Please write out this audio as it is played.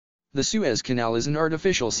The Suez Canal is an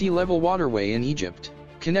artificial sea-level waterway in Egypt,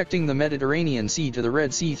 connecting the Mediterranean Sea to the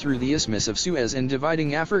Red Sea through the Isthmus of Suez and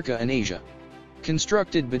dividing Africa and Asia.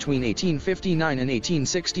 Constructed between 1859 and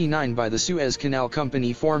 1869 by the Suez Canal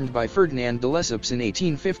Company formed by Ferdinand de Lesseps in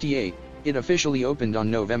 1858, it officially opened on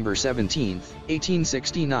November 17,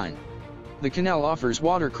 1869. The canal offers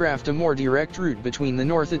watercraft a more direct route between the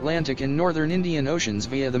North Atlantic and Northern Indian Oceans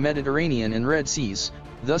via the Mediterranean and Red Seas,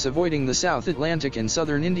 thus avoiding the South Atlantic and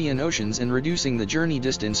Southern Indian Oceans and reducing the journey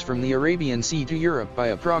distance from the Arabian Sea to Europe by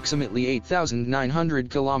approximately 8,900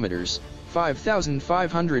 kilometers,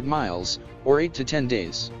 5,500 miles, or 8 to 10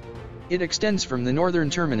 days. It extends from the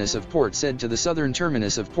northern terminus of Port Said to the southern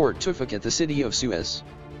terminus of Port Tufik at the city of Suez.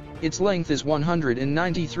 Its length is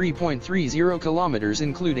 193.30 kilometers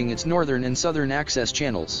including its northern and southern access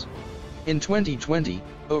channels. In 2020,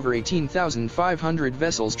 over 18,500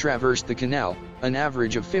 vessels traversed the canal, an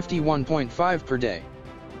average of 51.5 per day.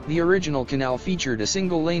 The original canal featured a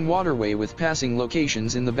single-lane waterway with passing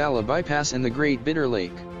locations in the Bala Bypass and the Great Bitter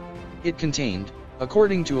Lake. It contained,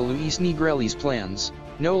 according to Luis Negrelli's plans,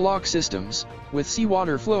 no lock systems, with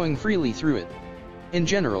seawater flowing freely through it. In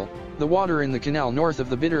general, the water in the canal north of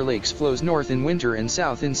the Bitter Lakes flows north in winter and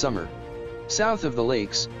south in summer. South of the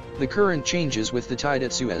lakes, the current changes with the tide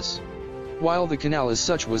at Suez. While the canal as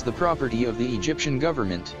such was the property of the Egyptian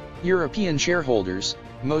government, European shareholders,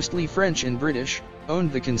 mostly French and British,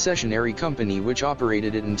 owned the concessionary company which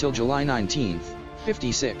operated it until July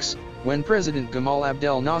 1956, when President Gamal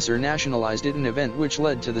Abdel Nasser nationalized it, an event which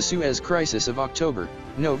led to the Suez Crisis of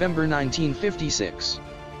October-November 1956.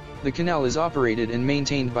 The canal is operated and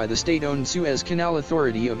maintained by the state-owned Suez Canal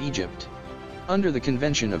Authority of Egypt. Under the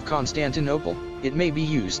Convention of Constantinople, it may be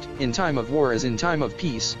used, in time of war as in time of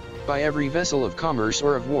peace, by every vessel of commerce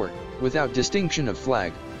or of war, without distinction of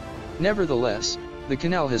flag. Nevertheless, the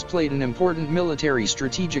canal has played an important military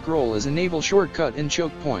strategic role as a naval shortcut and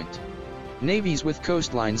choke point. Navies with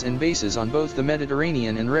coastlines and bases on both the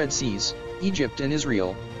Mediterranean and Red Seas, Egypt and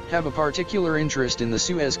Israel, have a particular interest in the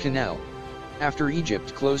Suez Canal. After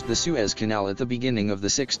Egypt closed the Suez Canal at the beginning of the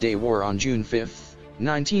Six-Day War on June 5,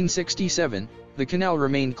 1967, the canal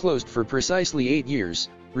remained closed for precisely 8 years,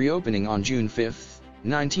 reopening on June 5,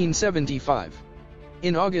 1975.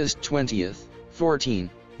 In August 2014,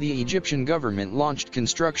 the Egyptian government launched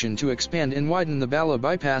construction to expand and widen the Bala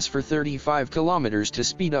Bypass for 35 kilometers to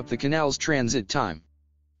speed up the canal's transit time.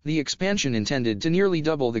 The expansion intended to nearly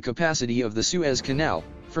double the capacity of the Suez Canal,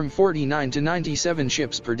 from 49 to 97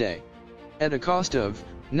 ships per day. At a cost of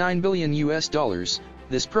 $9 billion,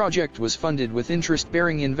 this project was funded with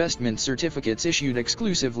interest-bearing investment certificates issued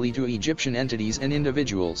exclusively to Egyptian entities and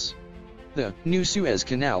individuals. The new Suez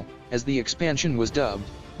Canal, as the expansion was dubbed,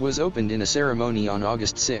 was opened in a ceremony on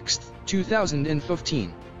August 6,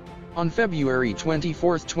 2015. On February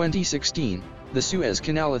 24, 2016, the Suez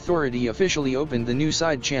Canal Authority officially opened the new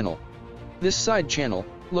side channel. This side channel,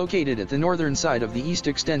 located at the northern side of the east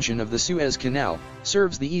extension of the Suez Canal,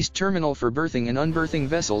 serves the east terminal for berthing and unberthing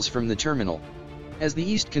vessels from the terminal. As the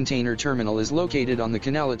east container terminal is located on the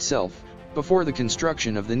canal itself, before the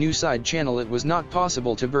construction of the new side channel it was not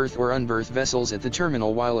possible to berth or unberth vessels at the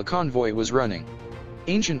terminal while a convoy was running.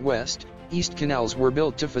 Ancient west-east canals were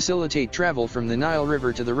built to facilitate travel from the Nile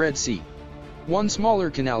River to the Red Sea. One smaller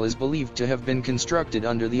canal is believed to have been constructed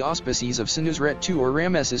under the auspices of Senusret II or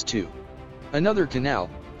Ramesses II. Another canal,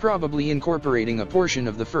 probably incorporating a portion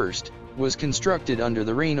of the first, was constructed under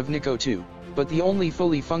the reign of Nico II, but the only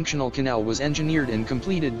fully functional canal was engineered and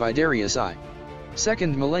completed by Darius I.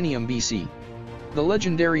 2nd millennium BC. The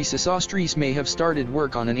legendary Sesostris may have started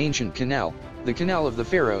work on an ancient canal, the Canal of the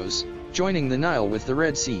Pharaohs, joining the Nile with the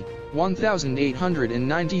Red Sea,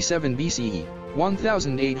 1897 BCE,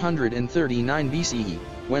 1839 BCE,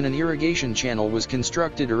 when an irrigation channel was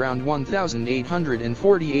constructed around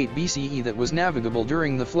 1848 BCE that was navigable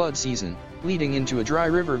during the flood season, leading into a dry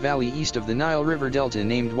river valley east of the Nile River Delta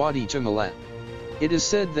named Wadi Tumalat. It is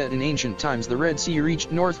said that in ancient times the Red Sea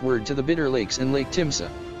reached northward to the Bitter Lakes and Lake Timsah.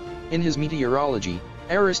 In his Meteorology,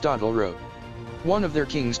 Aristotle wrote, "One of their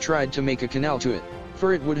kings tried to make a canal to it,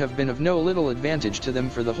 for it would have been of no little advantage to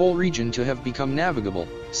them for the whole region to have become navigable."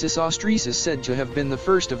 Sesostris is said to have been the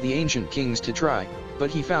first of the ancient kings to try,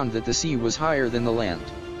 but he found that the sea was higher than the land.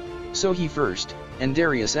 So he first, and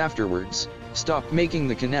Darius afterwards, stopped making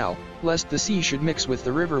the canal, lest the sea should mix with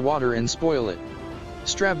the river water and spoil it.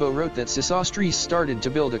 Strabo wrote that Sesostris started to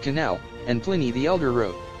build a canal, and Pliny the Elder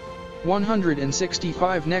wrote,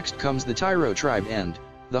 165 Next comes the Tyro tribe and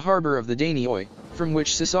the harbor of the Danioi, from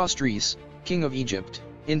which Sesostris, king of Egypt,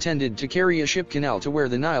 intended to carry a ship canal to where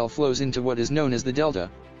the Nile flows into what is known as the Delta.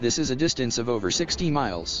 This is a distance of over 60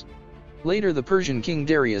 miles. Later the Persian king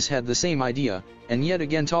Darius had the same idea, and yet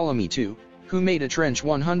again Ptolemy II, who made a trench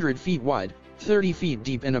 100 feet wide, 30 feet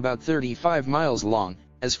deep and about 35 miles long,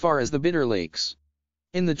 as far as the Bitter Lakes.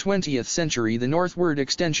 In the 20th century the northward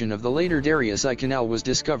extension of the later Darius I Canal was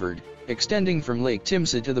discovered, extending from Lake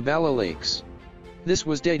Timseh to the Bala Lakes. This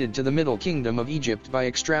was dated to the Middle Kingdom of Egypt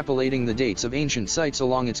by extrapolating the dates of ancient sites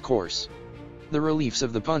along its course. The reliefs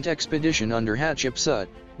of the Punt expedition under Hatshepsut,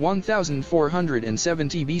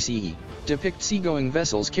 1470 BCE, depict seagoing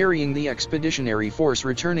vessels carrying the expeditionary force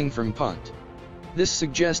returning from Punt. This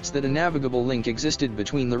suggests that a navigable link existed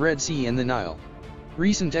between the Red Sea and the Nile.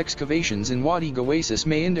 Recent excavations in Wadi Gawasis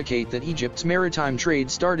may indicate that Egypt's maritime trade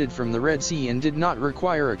started from the Red Sea and did not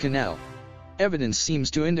require a canal. Evidence seems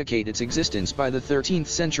to indicate its existence by the 13th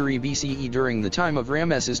century BCE during the time of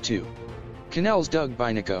Ramesses II. Canals dug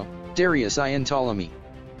by Necho, Darius I and Ptolemy.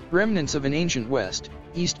 Remnants of an ancient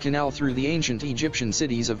west-east canal through the ancient Egyptian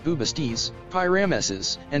cities of Bubastis,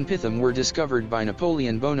 Pi-Ramesses, and Pithom were discovered by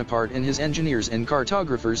Napoleon Bonaparte and his engineers and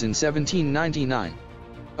cartographers in 1799.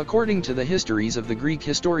 According to the histories of the Greek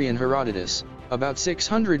historian Herodotus, about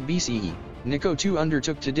 600 BCE, Necho II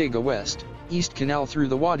undertook to dig a west-east canal through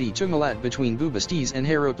the Wadi Tumilat between Bubastis and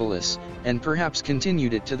Hierapolis, and perhaps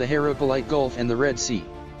continued it to the Hieropolite Gulf and the Red Sea.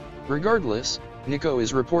 Regardless, Necho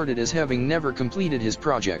is reported as having never completed his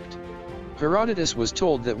project. Herodotus was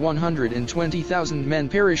told that 120,000 men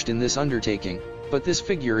perished in this undertaking, but this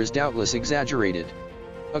figure is doubtless exaggerated.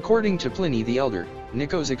 According to Pliny the Elder,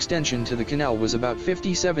 Necho's extension to the canal was about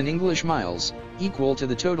 57 English miles, equal to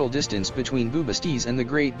the total distance between Bubastis and the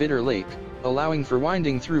Great Bitter Lake, allowing for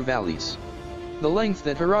winding through valleys. The length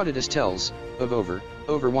that Herodotus tells, of over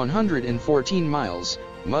 114 miles,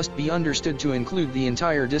 must be understood to include the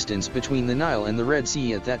entire distance between the Nile and the Red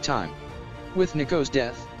Sea at that time. With Necho's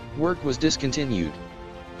death, work was discontinued.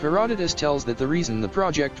 Herodotus tells that the reason the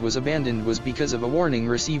project was abandoned was because of a warning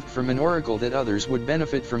received from an oracle that others would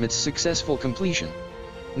benefit from its successful completion.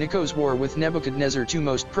 Necho's war with Nebuchadnezzar II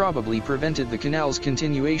most probably prevented the canal's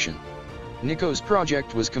continuation. Necho's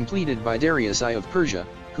project was completed by Darius I of Persia,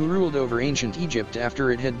 who ruled over ancient Egypt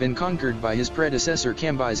after it had been conquered by his predecessor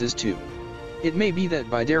Cambyses II. It may be that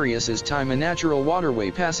by Darius's time a natural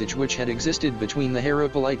waterway passage which had existed between the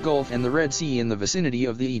Hieropolite Gulf and the Red Sea in the vicinity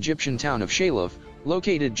of the Egyptian town of Shalaf,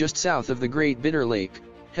 located just south of the Great Bitter Lake,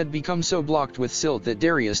 had become so blocked with silt that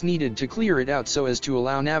Darius needed to clear it out so as to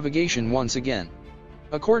allow navigation once again.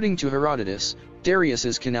 According to Herodotus,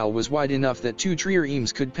 Darius's canal was wide enough that two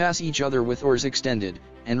triremes could pass each other with oars extended,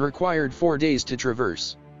 and required 4 days to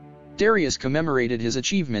traverse. Darius commemorated his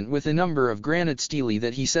achievement with a number of granite stelae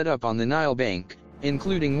that he set up on the Nile bank,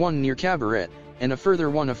 including one near Cabaret, and a further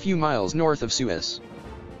one a few miles north of Suez.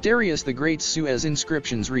 Darius the Great's Suez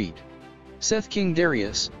inscriptions read, "Saith King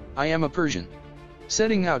Darius, I am a Persian.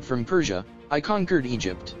 Setting out from Persia, I conquered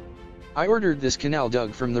Egypt. I ordered this canal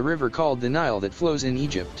dug from the river called the Nile that flows in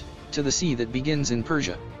Egypt, to the sea that begins in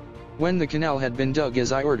Persia. When the canal had been dug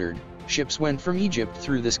as I ordered, ships went from Egypt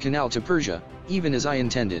through this canal to Persia, even as I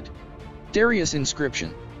intended." Darius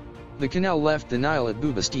inscription. The canal left the Nile at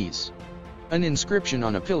Bubastis. An inscription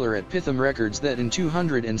on a pillar at Pithom records that in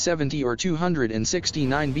 270 or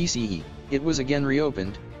 269 BCE, it was again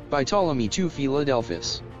reopened, by Ptolemy II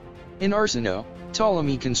Philadelphus. In Arsinoe,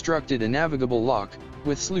 Ptolemy constructed a navigable lock,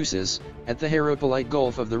 with sluices, at the Hieropolite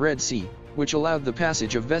Gulf of the Red Sea, which allowed the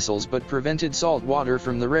passage of vessels but prevented salt water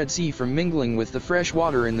from the Red Sea from mingling with the fresh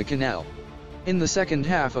water in the canal. In the second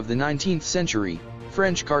half of the 19th century,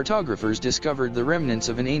 French cartographers discovered the remnants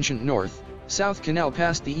of an ancient north-south canal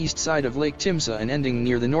past the east side of Lake Timseh and ending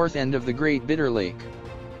near the north end of the Great Bitter Lake.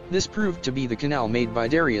 This proved to be the canal made by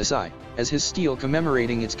Darius I, as his stele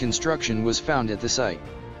commemorating its construction was found at the site.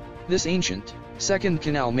 This ancient, second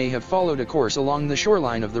canal may have followed a course along the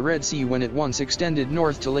shoreline of the Red Sea when it once extended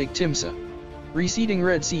north to Lake Timseh. Receding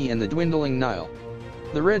Red Sea and the dwindling Nile.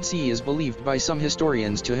 The Red Sea is believed by some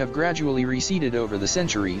historians to have gradually receded over the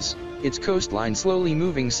centuries, its coastline slowly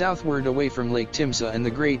moving southward away from Lake Timseh and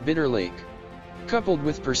the Great Bitter Lake. Coupled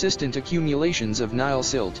with persistent accumulations of Nile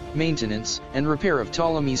silt, maintenance and repair of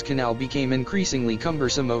Ptolemy's canal became increasingly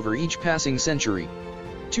cumbersome over each passing century.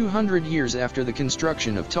 200 years after the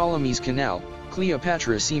construction of Ptolemy's canal,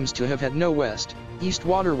 Cleopatra seems to have had no west-east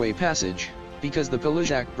waterway passage, because the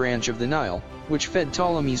Peluzak branch of the Nile, which fed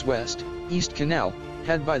Ptolemy's west-east canal,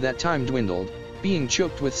 had by that time dwindled, being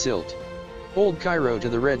choked with silt. Old Cairo to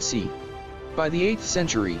the Red Sea. By the 8th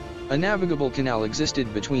century, a navigable canal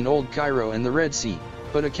existed between Old Cairo and the Red Sea,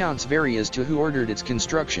 but accounts vary as to who ordered its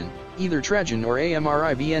construction, either Trajan or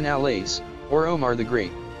Amr ibn al-As, or Omar the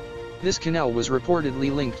Great. This canal was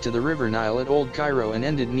reportedly linked to the River Nile at Old Cairo and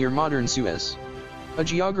ended near modern Suez. A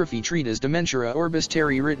geography treatise De Mentura Orbis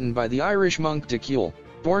Terrae written by the Irish monk de Kewl,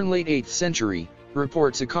 born late 8th century,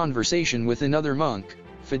 reports a conversation with another monk,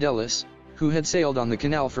 Fidelis, who had sailed on the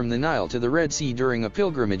canal from the Nile to the Red Sea during a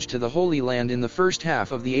pilgrimage to the Holy Land in the first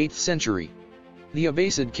half of the 8th century. The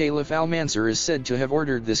Abbasid Caliph Al-Mansur is said to have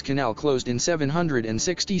ordered this canal closed in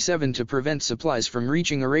 767 to prevent supplies from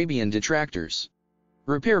reaching Arabian detractors.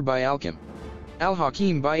 Repair by Al-Hakim.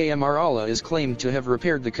 Al-Hakim by Amr Allah is claimed to have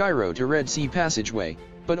repaired the Cairo to Red Sea passageway,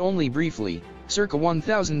 but only briefly, circa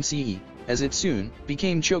 1000 CE, as it soon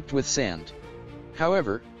became choked with sand.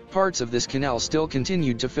 However, parts of this canal still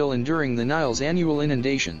continued to fill in during the Nile's annual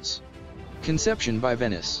inundations. Conception by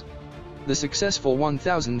Venice. The successful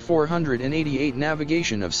 1488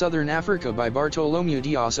 navigation of southern Africa by Bartolomeu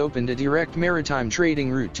Dias opened a direct maritime trading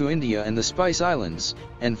route to India and the Spice Islands,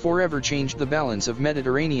 and forever changed the balance of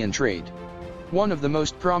Mediterranean trade. One of the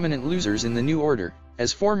most prominent losers in the new order,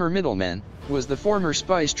 as former middleman, was the former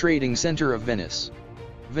spice trading center of Venice.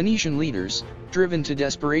 Venetian leaders, driven to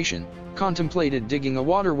desperation, contemplated digging a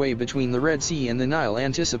waterway between the Red Sea and the Nile,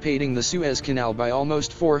 anticipating the Suez Canal by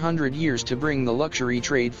almost 400 years to bring the luxury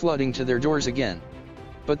trade flooding to their doors again.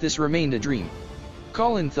 But this remained a dream.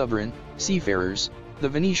 Colin Thubron, Seafarers, the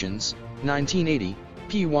Venetians, 1980,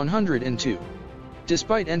 p. 102.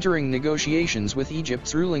 Despite entering negotiations with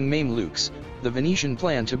Egypt's ruling Mamluks, the Venetian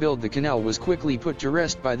plan to build the canal was quickly put to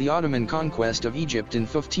rest by the Ottoman conquest of Egypt in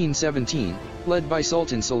 1517, led by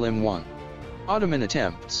Sultan Selim I. Ottoman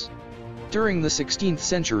attempts. During the 16th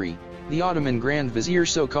century, the Ottoman Grand Vizier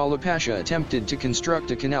Sokollu Pasha attempted to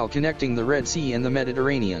construct a canal connecting the Red Sea and the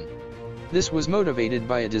Mediterranean. This was motivated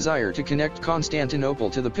by a desire to connect Constantinople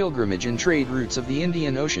to the pilgrimage and trade routes of the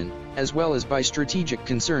Indian Ocean, as well as by strategic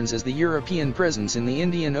concerns as the European presence in the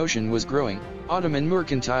Indian Ocean was growing, Ottoman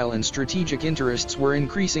mercantile and strategic interests were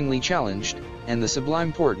increasingly challenged, and the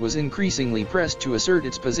Sublime Porte was increasingly pressed to assert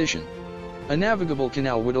its position. A navigable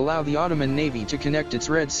canal would allow the Ottoman navy to connect its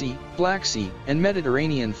Red Sea, Black Sea, and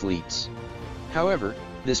Mediterranean fleets. However,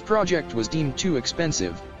 this project was deemed too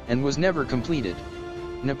expensive, and was never completed.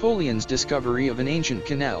 Napoleon's discovery of an ancient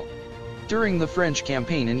canal. During the French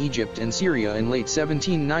campaign in Egypt and Syria in late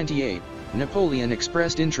 1798, Napoleon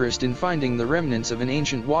expressed interest in finding the remnants of an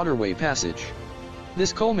ancient waterway passage.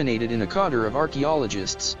 This culminated in a cadre of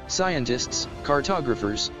archaeologists, scientists,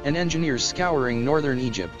 cartographers, and engineers scouring northern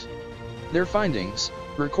Egypt. Their findings,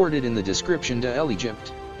 recorded in the Description de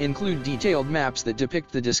l'Egypte, include detailed maps that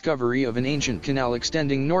depict the discovery of an ancient canal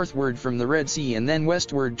extending northward from the Red Sea and then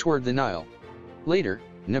westward toward the Nile. Later,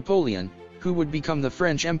 Napoleon, who would become the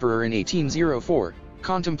French emperor in 1804,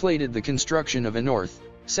 contemplated the construction of a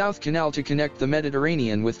north-south canal to connect the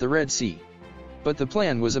Mediterranean with the Red Sea. But the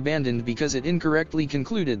plan was abandoned because it incorrectly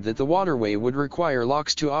concluded that the waterway would require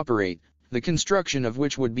locks to operate, the construction of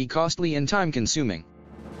which would be costly and time-consuming.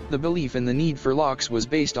 The belief in the need for locks was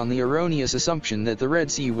based on the erroneous assumption that the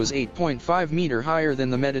Red Sea was 8.5 meters higher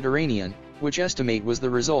than the Mediterranean, which estimate was the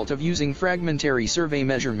result of using fragmentary survey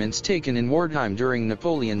measurements taken in wartime during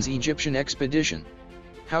Napoleon's Egyptian expedition.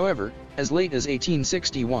 However, as late as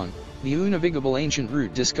 1861, the unavigable ancient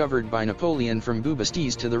route discovered by Napoleon from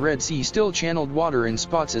Bubastis to the Red Sea still channeled water in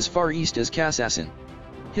spots as far east as Kassassin.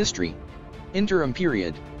 History. Interim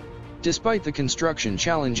period. Despite the construction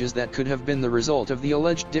challenges that could have been the result of the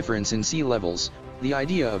alleged difference in sea levels, the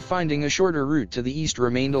idea of finding a shorter route to the east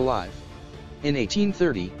remained alive. In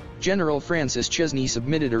 1830, General Francis Chesney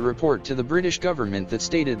submitted a report to the British government that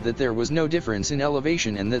stated that there was no difference in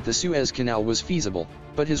elevation and that the Suez Canal was feasible,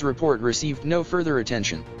 but his report received no further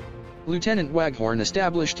attention. Lieutenant Waghorn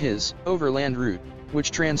established his overland route,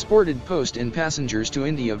 which transported post and passengers to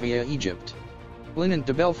India via Egypt. Lieutenant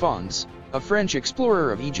de Bellefonds, a French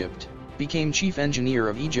explorer of Egypt, became chief engineer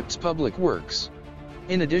of Egypt's public works.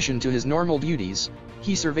 In addition to his normal duties,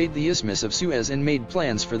 he surveyed the Isthmus of Suez and made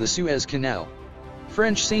plans for the Suez Canal.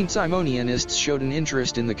 French Saint-Simonianists showed an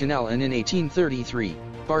interest in the canal, and in 1833,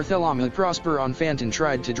 Barthélemy Prosper Enfantin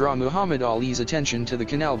tried to draw Muhammad Ali's attention to the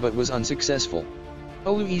canal but was unsuccessful.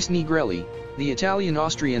 Alois Nigrelli, the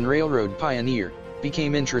Italian-Austrian railroad pioneer,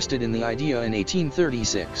 became interested in the idea in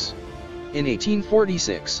 1836. In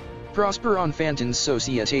 1846, Prosper Enfantin's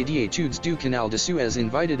Société d'études du Canal de Suez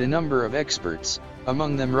invited a number of experts,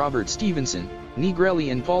 among them Robert Stevenson,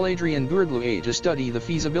 Nigrelli and Paul-Adrien Bourdaloue, to study the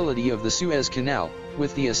feasibility of the Suez Canal,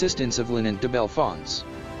 with the assistance of Lieutenant de Bellefonds.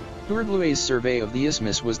 Bourdaloue's survey of the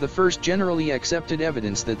isthmus was the first generally accepted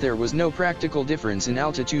evidence that there was no practical difference in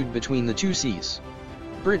altitude between the two seas.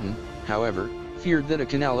 Britain, however, feared that a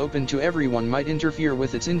canal open to everyone might interfere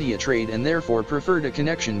with its India trade and therefore preferred a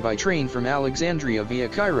connection by train from Alexandria via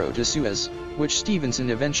Cairo to Suez, which Stevenson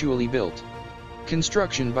eventually built.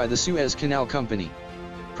 Construction by the Suez Canal Company.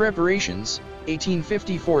 Preparations,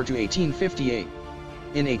 1854 to 1858.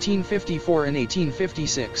 In 1854 and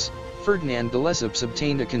 1856, Ferdinand de Lesseps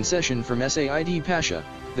obtained a concession from Said Pasha,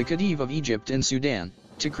 the Khedive of Egypt and Sudan,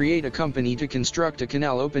 to create a company to construct a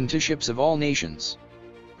canal open to ships of all nations.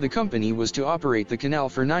 The company was to operate the canal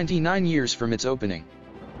for 99 years from its opening.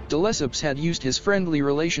 De Lesseps had used his friendly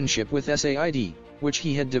relationship with Said, which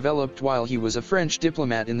he had developed while he was a French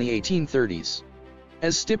diplomat in the 1830s.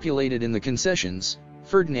 As stipulated in the concessions,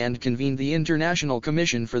 Ferdinand convened the International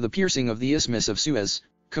Commission for the Piercing of the Isthmus of Suez,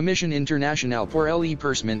 Commission Internationale pour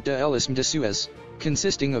l'Épercement de l'Isthme de Suez,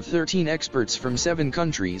 consisting of 13 experts from 7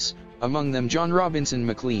 countries, among them John Robinson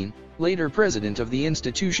Maclean, later president of the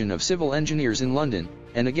Institution of Civil Engineers in London,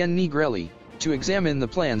 and again Negrelli, to examine the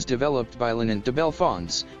plans developed by Laurent de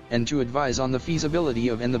Bellefonds, and to advise on the feasibility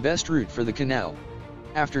of and the best route for the canal.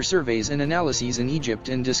 After surveys and analyses in Egypt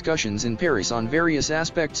and discussions in Paris on various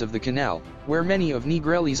aspects of the canal, where many of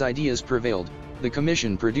Negrelli's ideas prevailed, the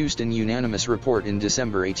Commission produced an unanimous report in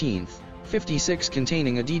December 1856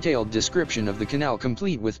 containing a detailed description of the canal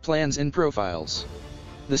complete with plans and profiles.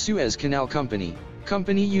 The Suez Canal Company,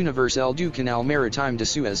 Compagnie Universelle du Canal Maritime de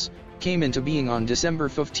Suez, came into being on December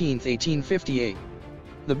 15, 1858.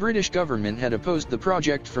 The British government had opposed the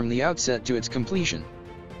project from the outset to its completion.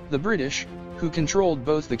 The British, who controlled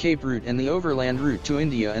both the Cape route and the overland route to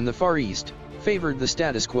India and the Far East, favored the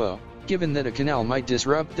status quo, given that a canal might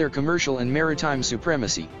disrupt their commercial and maritime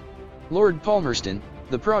supremacy. Lord Palmerston,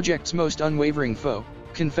 the project's most unwavering foe,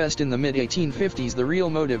 confessed in the mid-1850s the real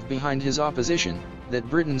motive behind his opposition, that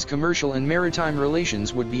Britain's commercial and maritime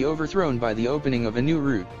relations would be overthrown by the opening of a new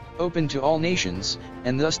route, open to all nations,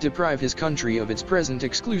 and thus deprive his country of its present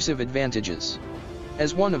exclusive advantages.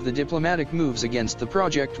 As one of the diplomatic moves against the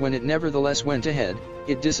project when it nevertheless went ahead,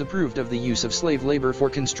 it disapproved of the use of slave labor for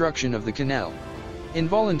construction of the canal.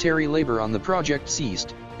 Involuntary labor on the project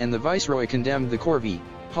ceased, and the Viceroy condemned the corvée,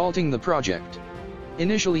 halting the project.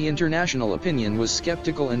 Initially international opinion was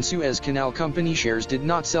skeptical and Suez Canal Company shares did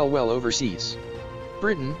not sell well overseas.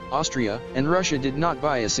 Britain, Austria, and Russia did not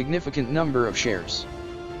buy a significant number of shares.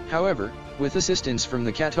 However, with assistance from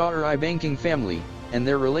the Qatari banking family, and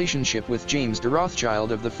their relationship with James de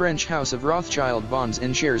Rothschild of the French House of Rothschild, bonds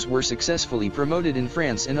and shares were successfully promoted in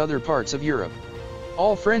France and other parts of Europe.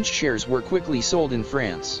 All French shares were quickly sold in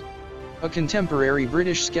France. A contemporary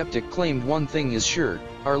British skeptic claimed, "One thing is sure,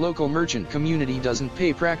 our local merchant community doesn't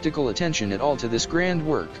pay practical attention at all to this grand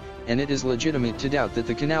work, and it is legitimate to doubt that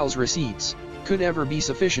the canal's receipts could ever be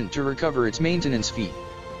sufficient to recover its maintenance fee.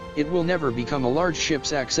 It will never become a large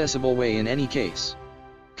ship's accessible way in any case."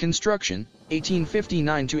 Construction,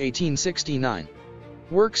 1859 to 1869.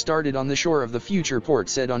 Work started on the shore of the future port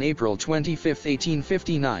said on April 25,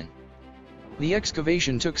 1859. The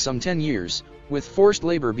excavation took some 10 years, with forced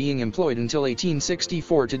labor being employed until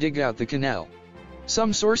 1864 to dig out the canal.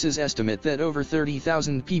 Some sources estimate that over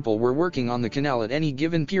 30,000 people were working on the canal at any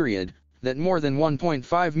given period, that more than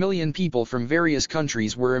 1.5 million people from various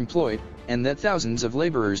countries were employed, and that thousands of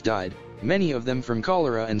laborers died, many of them from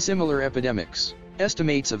cholera and similar epidemics.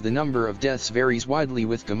 Estimates of the number of deaths varies widely,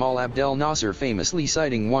 with Gamal Abdel Nasser famously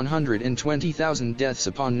citing 120,000 deaths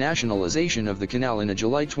upon nationalization of the canal in a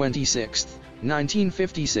July 26,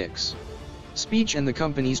 1956. Speech, and the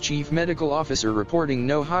company's chief medical officer reporting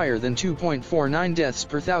no higher than 2.49 deaths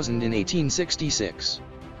per thousand in 1866.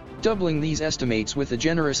 Doubling these estimates with a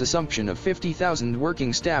generous assumption of 50,000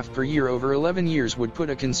 working staff per year over 11 years would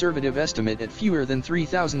put a conservative estimate at fewer than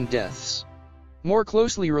 3,000 deaths. More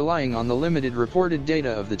closely relying on the limited reported data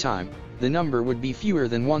of the time, the number would be fewer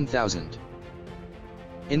than 1,000.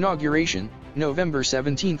 Inauguration, November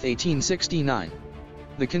 17, 1869.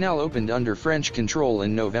 The canal opened under French control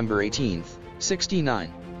in November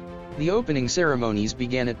 1869. The opening ceremonies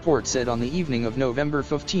began at Port Said on the evening of November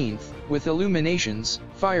 15, with illuminations,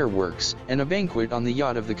 fireworks, and a banquet on the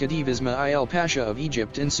yacht of the Khedive Ismail Pasha of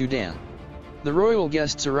Egypt and Sudan. The royal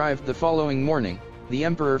guests arrived the following morning: the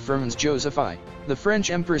Emperor Franz Joseph I, the French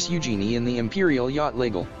Empress Eugenie in the imperial yacht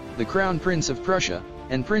L'Aigle, the Crown Prince of Prussia,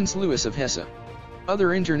 and Prince Louis of Hesse.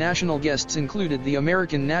 Other international guests included the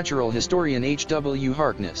American natural historian H.W.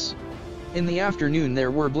 Harkness. In the afternoon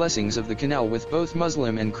there were blessings of the canal with both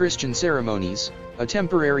Muslim and Christian ceremonies, a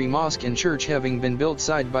temporary mosque and church having been built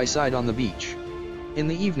side by side on the beach. In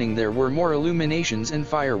the evening there were more illuminations and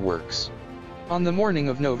fireworks. On the morning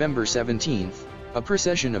of November 17, a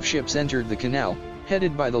procession of ships entered the canal,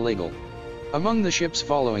 headed by the L'Aigle. Among the ships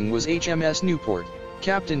following was HMS Newport,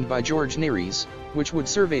 captained by George Nares, which would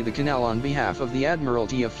survey the canal on behalf of the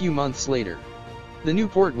Admiralty a few months later. The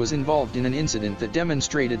Newport was involved in an incident that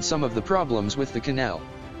demonstrated some of the problems with the canal.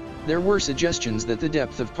 There were suggestions that the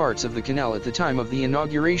depth of parts of the canal at the time of the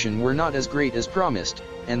inauguration were not as great as promised,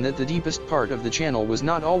 and that the deepest part of the channel was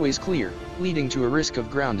not always clear, leading to a risk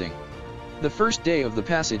of grounding. The first day of the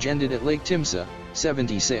passage ended at Lake Timsa,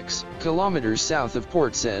 76 kilometers south of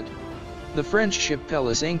Port Said. The French ship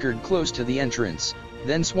Pellis anchored close to the entrance,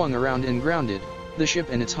 then swung around and grounded, the ship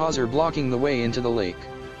and its hawser blocking the way into the lake.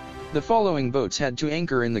 The following boats had to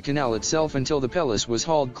anchor in the canal itself until the Pellis was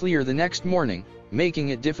hauled clear the next morning, making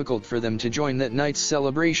it difficult for them to join that night's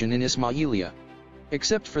celebration in Ismailia.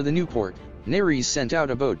 Except for the Newport, Neres sent out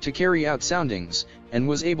a boat to carry out soundings, and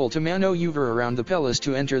was able to maneuver around the Pellis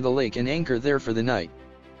to enter the lake and anchor there for the night.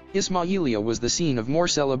 Ismailia was the scene of more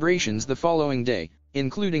celebrations the following day,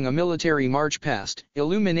 including a military march past,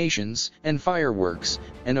 illuminations, and fireworks,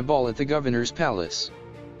 and a ball at the governor's palace.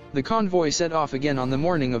 The convoy set off again on the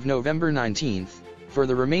morning of November 19th, for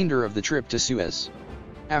the remainder of the trip to Suez.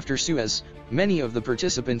 After Suez, many of the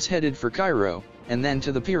participants headed for Cairo, and then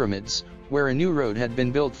to the pyramids, where a new road had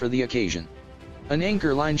been built for the occasion. An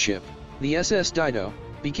anchor line ship, the SS Dido,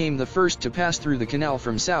 became the first to pass through the canal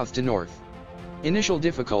from south to north. Initial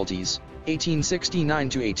difficulties, 1869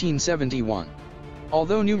 to 1871.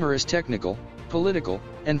 Although numerous technical, political,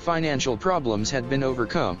 and financial problems had been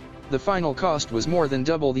overcome, the final cost was more than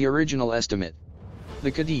double the original estimate.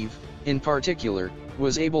 The Khedive, in particular,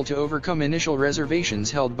 was able to overcome initial reservations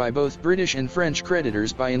held by both British and French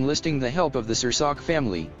creditors by enlisting the help of the Sursac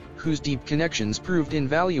family, whose deep connections proved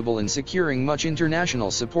invaluable in securing much international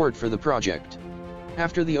support for the project.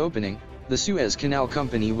 After the opening, the Suez Canal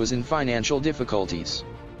Company was in financial difficulties.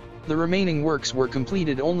 The remaining works were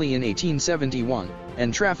completed only in 1871,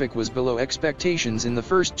 and traffic was below expectations in the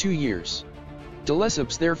first 2 years. De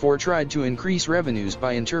Lesseps therefore tried to increase revenues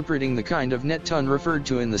by interpreting the kind of net ton referred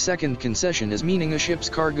to in the second concession as meaning a ship's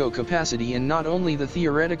cargo capacity and not only the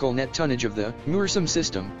theoretical net tonnage of the Mersum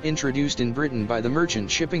system, introduced in Britain by the Merchant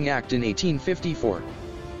Shipping Act in 1854.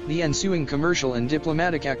 The ensuing commercial and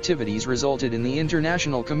diplomatic activities resulted in the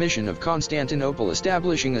International Commission of Constantinople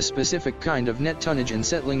establishing a specific kind of net tonnage and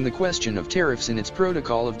settling the question of tariffs in its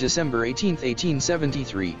protocol of December 18,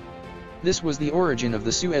 1873. This was the origin of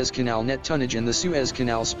the Suez Canal net tonnage and the Suez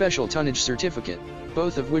Canal Special Tonnage Certificate,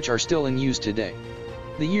 both of which are still in use today.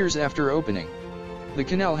 The years after opening, the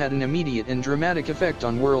canal had an immediate and dramatic effect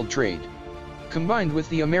on world trade. Combined with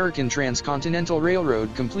the American Transcontinental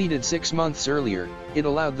Railroad completed 6 months earlier, it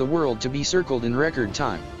allowed the world to be circled in record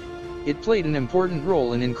time. It played an important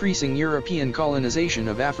role in increasing European colonization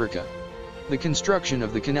of Africa. The construction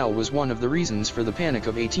of the canal was one of the reasons for the Panic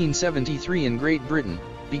of 1873 in Great Britain,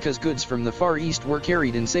 because goods from the Far East were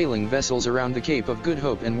carried in sailing vessels around the Cape of Good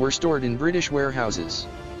Hope and were stored in British warehouses.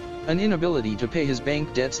 An inability to pay his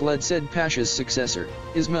bank debts led said Pasha's successor,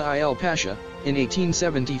 Ismail Pasha, in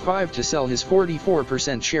 1875 to sell his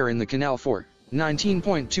 44% share in the canal for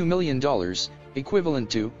 $19.2 million, equivalent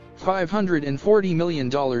to $540 million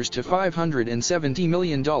to $570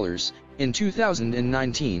 million, in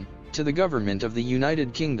 2019, to the government of the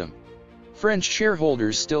United Kingdom. French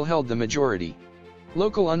shareholders still held the majority.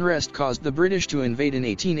 Local unrest caused the British to invade in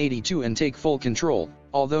 1882 and take full control,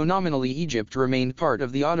 although nominally Egypt remained part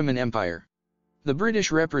of the Ottoman Empire. The British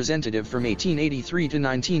representative from 1883 to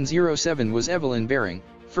 1907 was Evelyn Baring,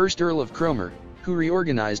 1st Earl of Cromer, who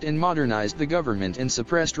reorganized and modernized the government and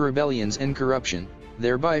suppressed rebellions and corruption,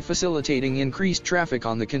 thereby facilitating increased traffic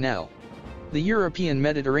on the canal. The European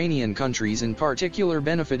Mediterranean countries in particular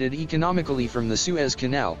benefited economically from the Suez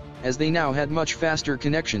Canal, as they now had much faster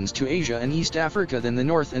connections to Asia and East Africa than the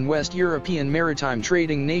North and West European maritime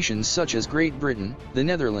trading nations such as Great Britain, the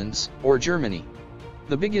Netherlands, or Germany.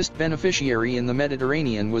 The biggest beneficiary in the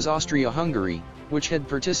Mediterranean was Austria-Hungary, which had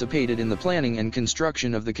participated in the planning and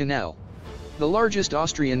construction of the canal. The largest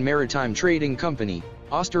Austrian maritime trading company,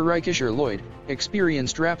 Österreichischer Lloyd,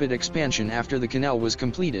 experienced rapid expansion after the canal was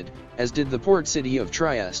completed, as did the port city of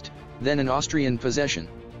Trieste, then an Austrian possession.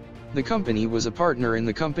 The company was a partner in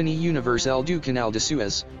the Compagnie Universelle du Canal de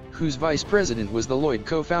Suez, whose vice president was the Lloyd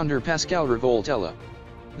co-founder Pascal Revoltella.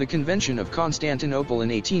 The Convention of Constantinople in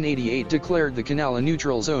 1888 declared the canal a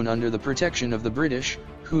neutral zone under the protection of the British,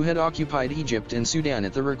 who had occupied Egypt and Sudan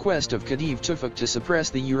at the request of Khedive Tufik to suppress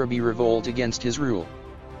the Urabi revolt against his rule.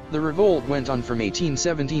 The revolt went on from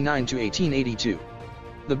 1879 to 1882.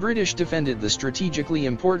 The British defended the strategically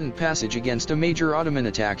important passage against a major Ottoman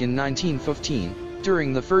attack in 1915,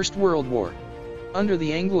 during the First World War. Under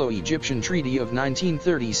the Anglo-Egyptian Treaty of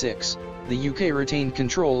 1936, the UK retained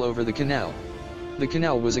control over the canal. The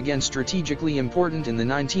canal was again strategically important in the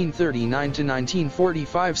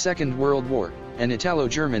 1939–1945 Second World War, and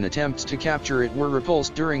Italo-German attempts to capture it were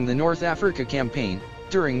repulsed during the North Africa Campaign,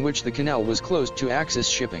 during which the canal was closed to Axis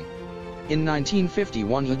shipping. In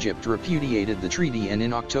 1951 Egypt repudiated the treaty, and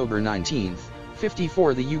in October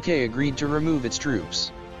 1954 the UK agreed to remove its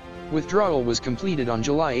troops. Withdrawal was completed on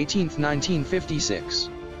July 18, 1956.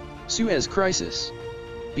 Suez Crisis.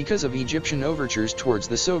 Because of Egyptian overtures towards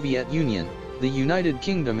the Soviet Union, the United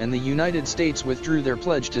Kingdom and the United States withdrew their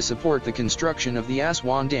pledge to support the construction of the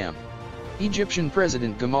Aswan Dam. Egyptian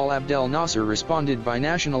President Gamal Abdel Nasser responded by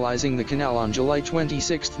nationalizing the canal on July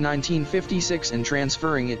 26, 1956 and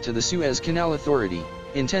transferring it to the Suez Canal Authority,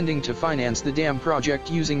 intending to finance the dam project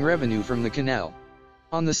using revenue from the canal.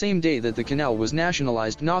 On the same day that the canal was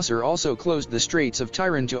nationalized, Nasser also closed the Straits of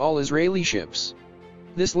Tiran to all Israeli ships.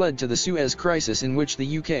 This led to the Suez Crisis, in which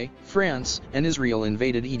the UK, France, and Israel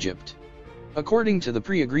invaded Egypt. According to the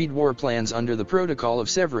pre-agreed war plans under the Protocol of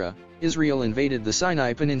Sèvres, Israel invaded the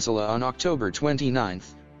Sinai Peninsula on October 29,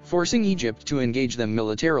 forcing Egypt to engage them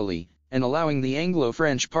militarily, and allowing the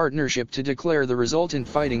Anglo-French partnership to declare the resultant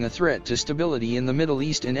fighting a threat to stability in the Middle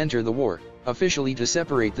East and enter the war, officially to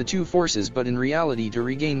separate the two forces but in reality to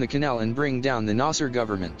regain the canal and bring down the Nasser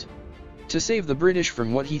government. To save the British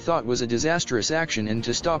from what he thought was a disastrous action and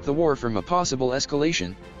to stop the war from a possible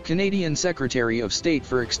escalation, Canadian Secretary of State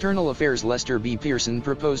for External Affairs Lester B. Pearson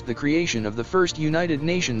proposed the creation of the first United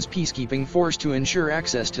Nations peacekeeping force to ensure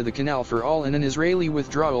access to the canal for all and an Israeli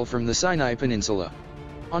withdrawal from the Sinai Peninsula.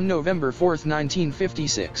 On November 4,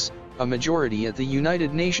 1956, a majority at the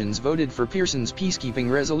United Nations voted for Pearson's peacekeeping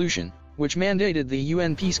resolution, which mandated the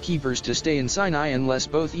UN peacekeepers to stay in Sinai unless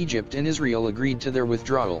both Egypt and Israel agreed to their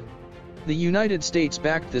withdrawal. The United States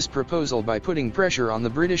backed this proposal by putting pressure on the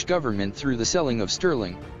British government through the selling of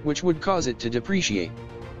sterling, which would cause it to depreciate.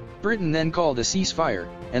 Britain then called a ceasefire,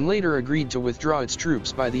 and later agreed to withdraw its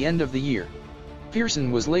troops by the end of the year.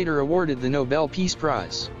 Pearson was later awarded the Nobel Peace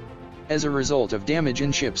Prize. As a result of damage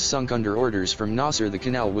in ships sunk under orders from Nasser, the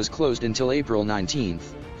canal was closed until April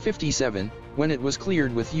 1957, when it was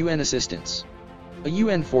cleared with UN assistance. A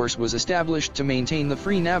UN force was established to maintain the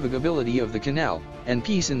free navigability of the canal, and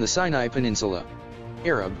peace in the Sinai Peninsula.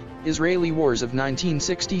 Arab-Israeli Wars of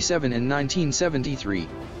 1967 and 1973.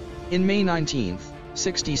 In May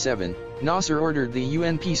 1967, Nasser ordered the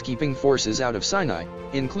UN peacekeeping forces out of Sinai,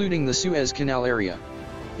 including the Suez Canal area.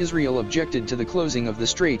 Israel objected to the closing of the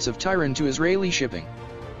Straits of Tiran to Israeli shipping.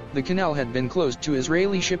 The canal had been closed to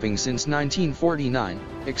Israeli shipping since 1949,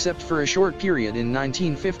 except for a short period in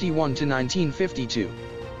 1951 to 1952.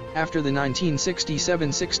 After the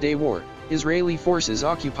 1967 Six-Day War, Israeli forces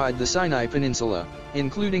occupied the Sinai Peninsula,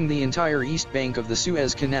 including the entire east bank of the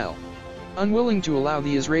Suez Canal. Unwilling to allow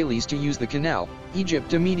the Israelis to use the canal,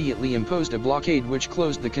 Egypt immediately imposed a blockade which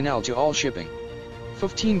closed the canal to all shipping.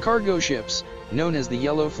 15 cargo ships, known as the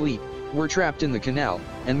Yellow Fleet, were trapped in the canal,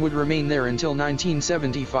 and would remain there until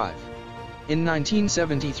 1975. In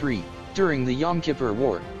 1973, during the Yom Kippur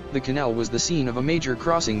War, the canal was the scene of a major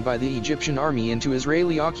crossing by the Egyptian army into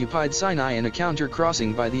Israeli-occupied Sinai and a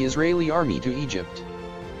counter-crossing by the Israeli army to Egypt.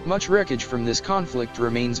 Much wreckage from this conflict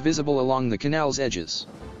remains visible along the canal's edges.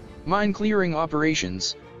 Mine-clearing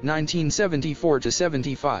operations,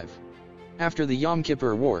 1974–75. After the Yom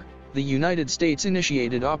Kippur War, the United States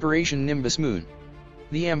initiated Operation Nimbus Moon.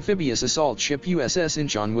 The amphibious assault ship USS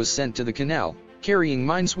Incheon was sent to the canal, carrying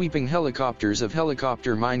minesweeping helicopters of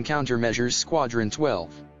Helicopter Mine Countermeasures Squadron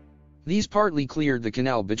 12. These partly cleared the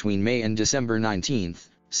canal between May and December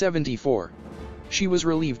 1974. She was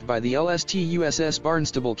relieved by the LST USS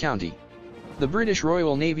Barnstable County. The British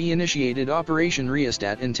Royal Navy initiated Operation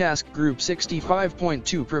Rheostat, and Task Group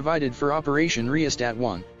 65.2 provided for Operation Rheostat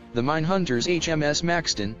 1. The mine hunters HMS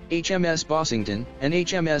Maxton, HMS Bossington, and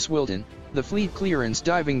HMS Wilton, the Fleet Clearance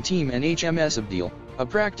Diving Team, and HMS Abdeel, a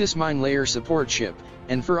practice mine layer support ship,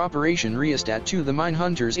 and for Operation Rheostat 2 the mine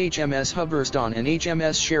hunters HMS Hubberston and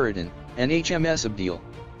HMS Sheridan, and HMS Abdeel.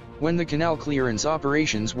 When the canal clearance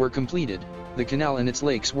operations were completed, the canal and its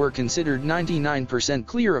lakes were considered 99%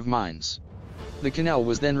 clear of mines. The canal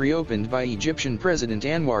was then reopened by Egyptian President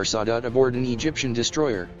Anwar Sadat aboard an Egyptian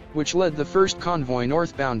destroyer, which led the first convoy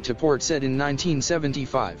northbound to Port Said in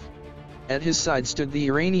 1975. At his side stood the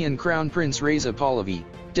Iranian Crown Prince Reza Pahlavi,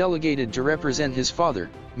 delegated to represent his father,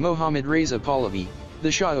 Mohammad Reza Pahlavi,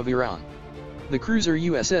 the Shah of Iran. The cruiser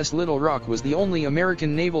USS Little Rock was the only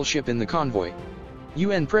American naval ship in the convoy.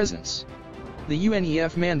 UN presence. The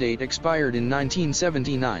UNEF mandate expired in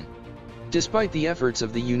 1979. Despite the efforts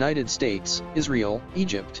of the United States, Israel,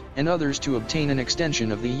 Egypt, and others to obtain an extension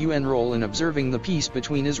of the UN role in observing the peace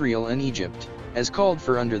between Israel and Egypt, as called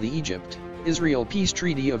for under the Egypt-Israel Peace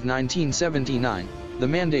Treaty of 1979, the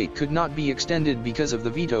mandate could not be extended because of the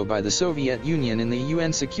veto by the Soviet Union in the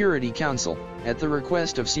UN Security Council, at the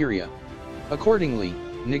request of Syria. Accordingly,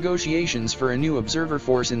 negotiations for a new observer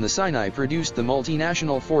force in the Sinai produced the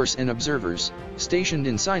multinational force and observers, stationed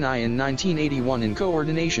in Sinai in 1981 in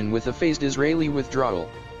coordination with a phased Israeli withdrawal.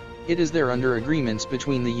 It is there under agreements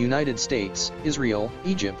between the United States, Israel,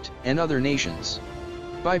 Egypt, and other nations.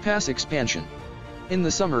 Bypass expansion. In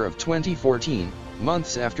the summer of 2014,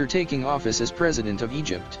 months after taking office as President of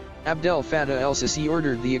Egypt, Abdel Fattah el-Sisi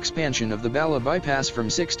ordered the expansion of the Bala bypass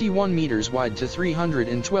from 61 meters wide to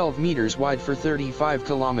 312 meters wide for 35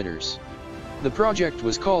 kilometers. The project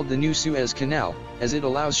was called the New Suez Canal, as it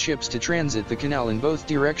allows ships to transit the canal in both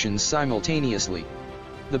directions simultaneously.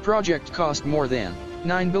 The project cost more than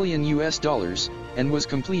 $9 billion and was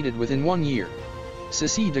completed within 1 year.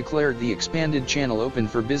 Sisi declared the expanded channel open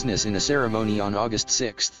for business in a ceremony on August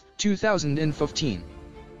 6, 2015.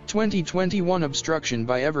 2021 obstruction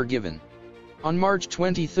by Ever Given. On March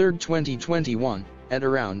 23, 2021, at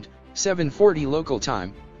around 7:40 local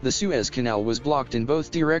time, the Suez Canal was blocked in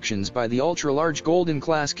both directions by the ultra-large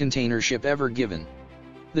Golden-class container ship Ever Given.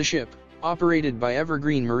 The ship, operated by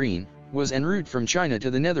Evergreen Marine, was en route from China to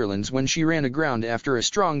the Netherlands when she ran aground after a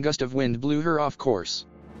strong gust of wind blew her off course.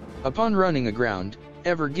 Upon running aground,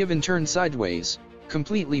 Ever Given turned sideways,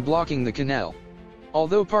 completely blocking the canal.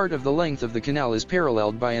 Although part of the length of the canal is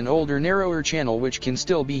paralleled by an older narrower channel which can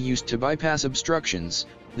still be used to bypass obstructions,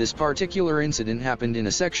 this particular incident happened in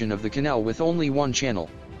a section of the canal with only one channel.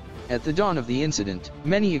 At the dawn of the incident,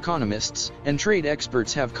 many economists and trade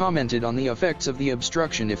experts have commented on the effects of the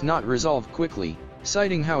obstruction if not resolved quickly,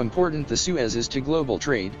 citing how important the Suez is to global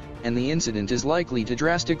trade, and the incident is likely to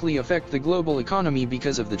drastically affect the global economy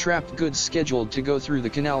because of the trapped goods scheduled to go through the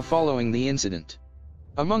canal following the incident.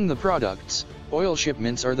 Among the products, oil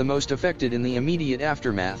shipments are the most affected in the immediate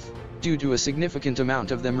aftermath, due to a significant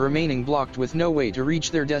amount of them remaining blocked with no way to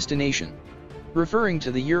reach their destination. Referring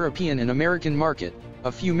to the European and American market,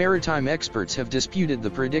 a few maritime experts have disputed the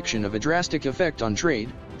prediction of a drastic effect on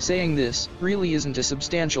trade, saying this really isn't a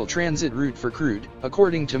substantial transit route for crude,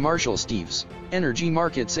 according to Marshall Steves, energy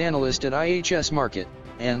markets analyst at IHS Markit,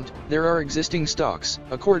 and there are existing stocks,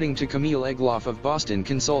 according to Camille Egloff of Boston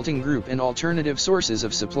Consulting Group and alternative sources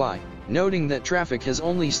of supply, noting that traffic has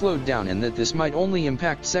only slowed down and that this might only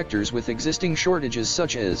impact sectors with existing shortages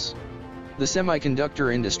such as the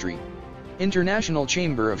semiconductor industry. International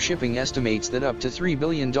Chamber of Shipping estimates that up to $3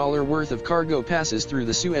 billion worth of cargo passes through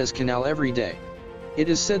the Suez Canal every day. It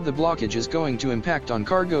is said the blockage is going to impact on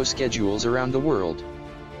cargo schedules around the world.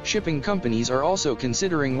 Shipping companies are also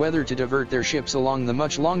considering whether to divert their ships along the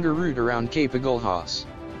much longer route around Cape Agulhas.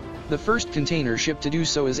 The first container ship to do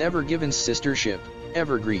so is Ever Given's sister ship,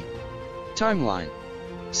 Evergreen. Timeline: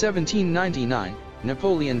 1799,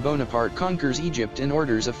 Napoleon Bonaparte conquers Egypt and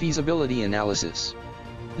orders a feasibility analysis.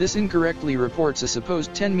 This incorrectly reports a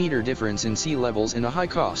supposed 10-meter difference in sea levels and a high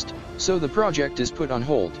cost, so the project is put on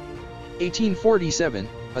hold. 1847,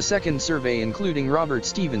 a second survey including Robert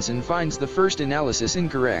Stevenson finds the first analysis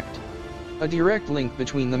incorrect. A direct link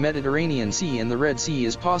between the Mediterranean Sea and the Red Sea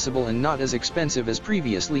is possible and not as expensive as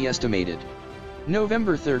previously estimated.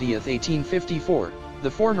 November 30, 1854,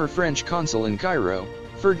 the former French consul in Cairo,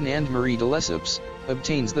 Ferdinand-Marie de Lesseps,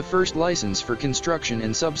 obtains the first license for construction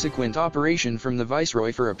and subsequent operation from the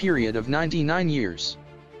Viceroy for a period of 99 years.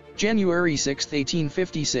 January 6,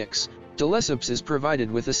 1856, de Lesseps is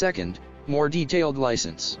provided with a second, more detailed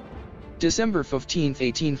license. December 15,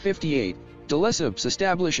 1858, de Lesseps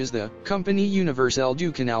establishes the Compagnie Universelle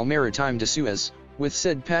du Canal Maritime de Suez, with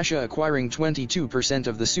said Pasha acquiring 22%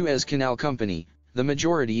 of the Suez Canal Company. The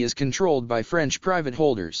majority is controlled by French private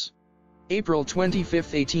holders. April 25,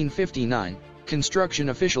 1859, construction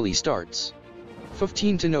officially starts.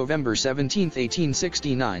 15 to November 17,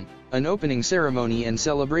 1869, an opening ceremony and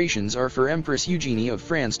celebrations are for Empress Eugenie of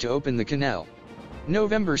France to open the canal.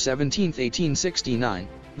 November 17, 1869,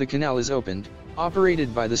 the canal is opened,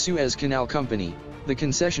 operated by the Suez Canal Company, the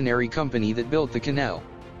concessionary company that built the canal.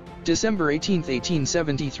 December 18,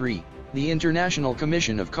 1873, the International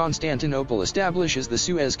Commission of Constantinople establishes the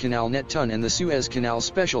Suez Canal Net Ton and the Suez Canal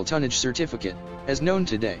Special Tonnage Certificate, as known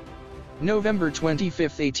today. November 25,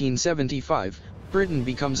 1875, Britain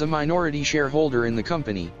becomes a minority shareholder in the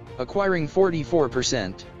company, acquiring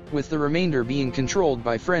 44%, with the remainder being controlled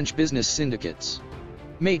by French business syndicates.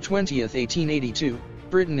 May 20, 1882,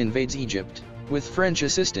 Britain invades Egypt, with French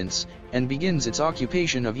assistance, and begins its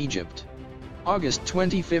occupation of Egypt. August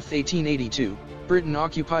 25, 1882, Britain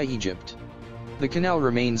occupy Egypt. The canal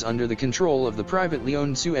remains under the control of the privately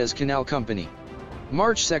owned Suez Canal Company.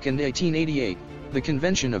 March 2, 1888, The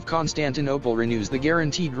Convention of Constantinople renews the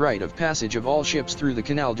guaranteed right of passage of all ships through the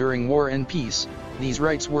canal during war and peace. These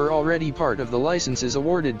rights were already part of the licenses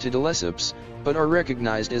awarded to de Lesseps, but are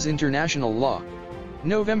recognized as international law.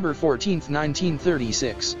 November 14,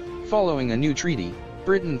 1936, following a new treaty,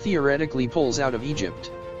 Britain theoretically pulls out of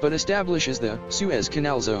Egypt, but establishes the Suez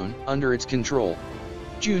Canal Zone under its control.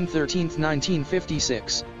 June 13,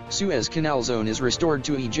 1956, Suez Canal Zone is restored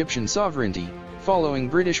to Egyptian sovereignty, following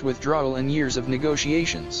British withdrawal and years of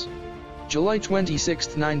negotiations. July 26,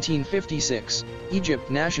 1956, Egypt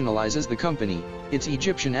nationalizes the company. Its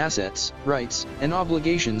Egyptian assets, rights, and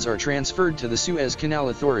obligations are transferred to the Suez Canal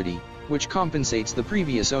Authority, which compensates the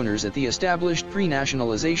previous owners at the established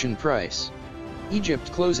pre-nationalization price.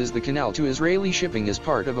 Egypt closes the canal to Israeli shipping as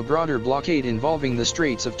part of a broader blockade involving the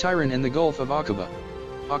Straits of Tiran and the Gulf of Aqaba.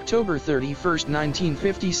 October 31,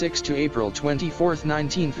 1956 to April 24,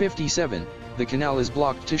 1957, the canal is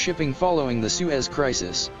blocked to shipping following the Suez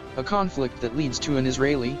Crisis, a conflict that leads to an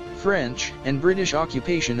Israeli, French, and British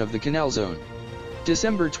occupation of the canal zone.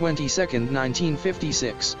 December 22,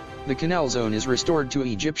 1956, the canal zone is restored to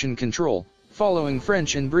Egyptian control, following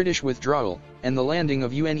French and British withdrawal, and the landing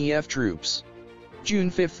of UNEF troops.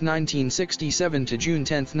 June 5, 1967 to June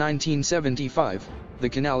 10, 1975, the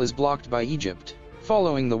canal is blocked by Egypt.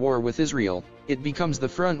 Following the war with Israel, it becomes the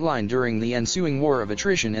front line during the ensuing War of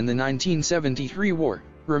Attrition and the 1973 war,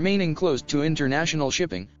 remaining closed to international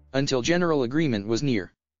shipping, until general agreement was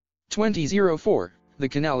near. 2004, the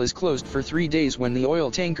canal is closed for 3 days when the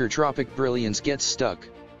oil tanker Tropic Brilliance gets stuck.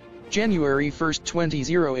 January 1,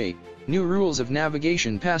 2008, new rules of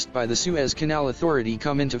navigation passed by the Suez Canal Authority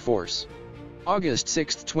come into force. August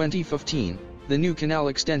 6, 2015, the new canal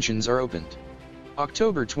extensions are opened.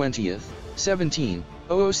 October 20, 17,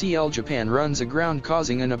 OOCL Japan runs aground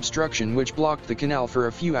causing an obstruction which blocked the canal for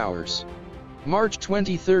a few hours. March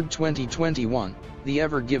 23, 2021, the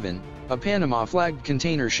Ever Given, a Panama-flagged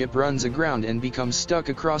container ship runs aground and becomes stuck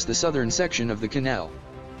across the southern section of the canal.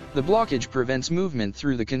 The blockage prevents movement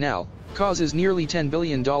through the canal, causes nearly $10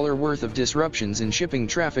 billion worth of disruptions in shipping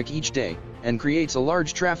traffic each day, and creates a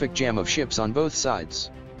large traffic jam of ships on both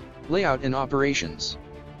sides. Layout and operations.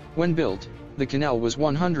 When built, the canal was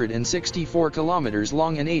 164 kilometers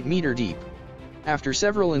long and 8 meters deep. After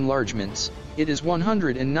several enlargements, it is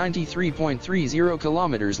 193.30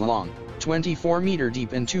 kilometers long, 24 meters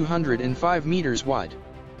deep and 205 meters wide.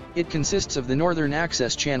 It consists of the northern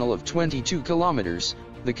access channel of 22 kilometers,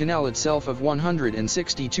 the canal itself of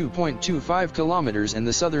 162.25 kilometers and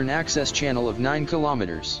the southern access channel of 9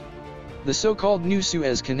 kilometers. The so-called New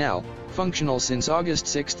Suez Canal, functional since August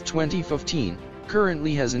 6, 2015,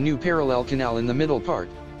 currently has a new parallel canal in the middle part,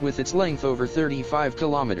 with its length over 35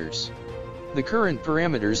 kilometers. The current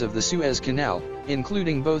parameters of the Suez Canal,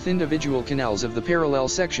 including both individual canals of the parallel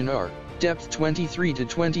section are, depth 23 to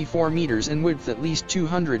 24 meters and width at least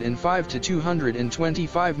 205 to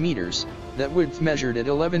 225 meters, that width measured at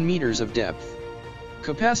 11 meters of depth.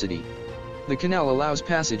 Capacity. The canal allows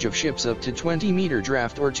passage of ships up to 20-meter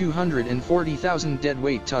draft or 240,000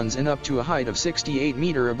 deadweight tons and up to a height of 68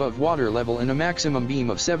 meter above water level and a maximum beam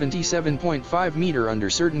of 77.5 meter under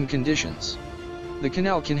certain conditions. The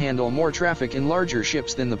canal can handle more traffic and larger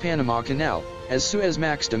ships than the Panama Canal, as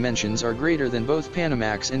Suezmax dimensions are greater than both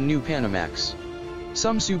Panamax and New Panamax.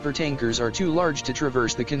 Some supertankers are too large to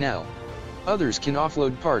traverse the canal. Others can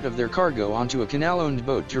offload part of their cargo onto a canal-owned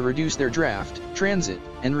boat to reduce their draft, transit,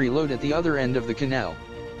 and reload at the other end of the canal.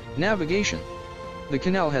 Navigation. The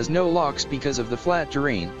canal has no locks because of the flat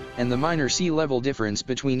terrain, and the minor sea level difference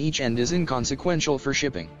between each end is inconsequential for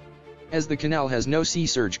shipping. As the canal has no sea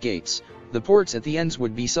surge gates, the ports at the ends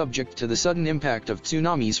would be subject to the sudden impact of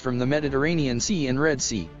tsunamis from the Mediterranean Sea and Red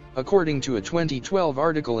Sea, according to a 2012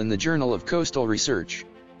 article in the Journal of Coastal Research.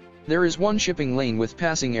 There is one shipping lane with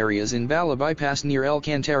passing areas in Bala Bypass near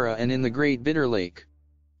Alcantara and in the Great Bitter Lake.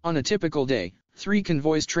 On a typical day, 3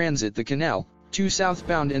 convoys transit the canal, 2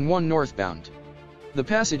 southbound and 1 northbound. The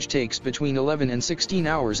passage takes between 11 and 16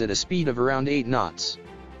 hours at a speed of around 8 knots.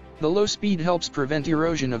 The low speed helps prevent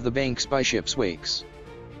erosion of the banks by ships' wakes.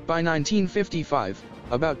 By 1955,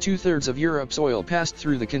 about 2/3 of Europe's oil passed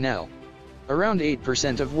through the canal. Around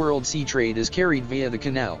 8% of world sea trade is carried via the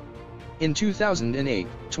canal. In 2008,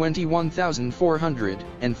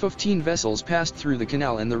 21,415 vessels passed through the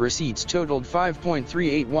canal and the receipts totaled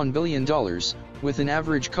 $5.381 billion, with an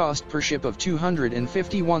average cost per ship of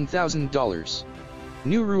 $251,000.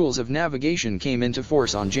 New rules of navigation came into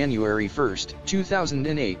force on January 1,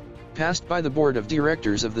 2008, passed by the Board of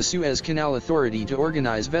Directors of the Suez Canal Authority to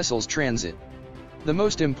organize vessels transit. The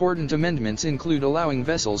most important amendments include allowing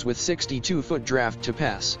vessels with 62-foot draft to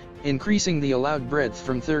pass, increasing the allowed breadth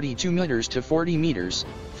from 32 meters to 40 meters,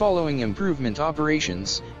 following improvement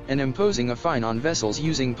operations, and imposing a fine on vessels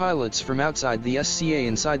using pilots from outside the SCA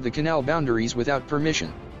inside the canal boundaries without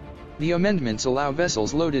permission. The amendments allow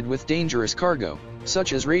vessels loaded with dangerous cargo,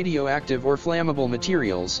 such as radioactive or flammable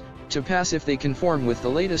materials, to pass if they conform with the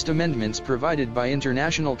latest amendments provided by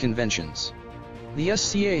international conventions. The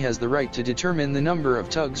SCA has the right to determine the number of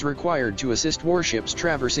tugs required to assist warships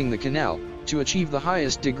traversing the canal, to achieve the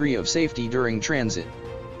highest degree of safety during transit.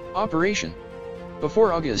 Operation.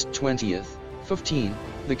 Before August 20, 15,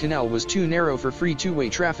 the canal was too narrow for free two-way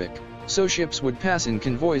traffic, so ships would pass in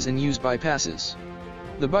convoys and use bypasses.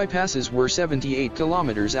 The bypasses were 78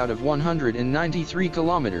 kilometers out of 193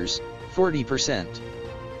 kilometers, 40%.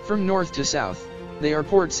 From north to south, they are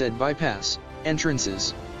Port Said bypass,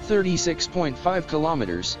 entrances, 36.5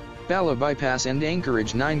 kilometers, Bala bypass and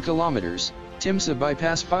Anchorage 9 kilometers, Timsa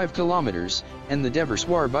bypass 5 kilometers, and the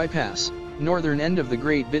Deverswar bypass, northern end of the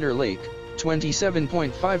Great Bitter Lake,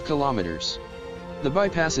 27.5 kilometers. The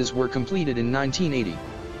bypasses were completed in 1980.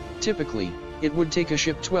 Typically, it would take a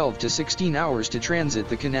ship 12 to 16 hours to transit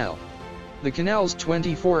the canal. The canal's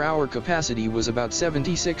 24-hour capacity was about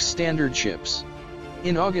 76 standard ships.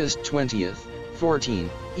 In August 20, 14,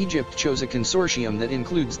 Egypt chose a consortium that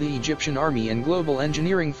includes the Egyptian Army and global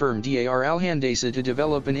engineering firm Dar Al-Handasa to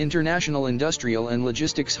develop an international industrial and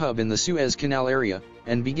logistics hub in the Suez Canal area,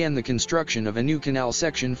 and began the construction of a new canal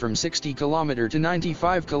section from 60 km to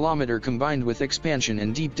 95 km combined with expansion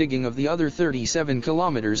and deep digging of the other 37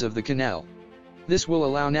 km of the canal. This will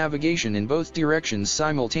allow navigation in both directions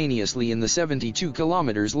simultaneously in the 72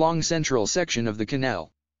 km long central section of the canal.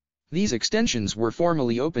 These extensions were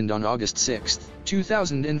formally opened on August 6,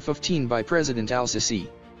 2015 by President al-Sisi.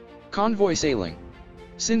 Convoy sailing.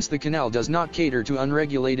 Since the canal does not cater to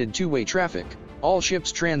unregulated two-way traffic, all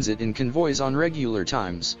ships transit in convoys on regular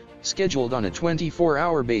times, scheduled on a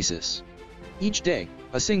 24-hour basis. Each day,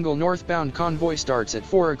 a single northbound convoy starts at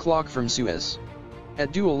 4 o'clock from Suez.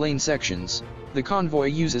 At dual-lane sections, the convoy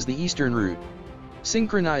uses the eastern route.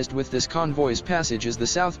 Synchronized with this convoy's passage is the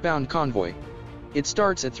southbound convoy. It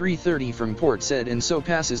starts at 3:30 from Port Said and so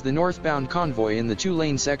passes the northbound convoy in the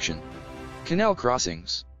two-lane section. Canal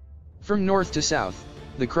crossings. From north to south,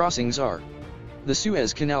 the crossings are the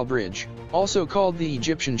Suez Canal Bridge, also called the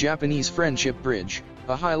Egyptian-Japanese Friendship Bridge,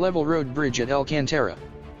 a high-level road bridge at El Cantera.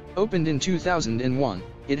 Opened in 2001,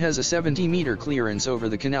 it has a 70-meter clearance over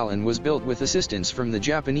the canal and was built with assistance from the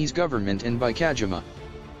Japanese government and by Kajima.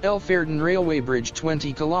 El Ferdin Railway Bridge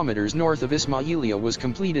 20 kilometers north of Ismailia was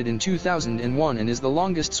completed in 2001 and is the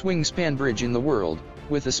longest swing-span bridge in the world,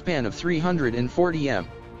 with a span of 340 m.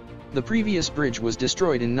 The previous bridge was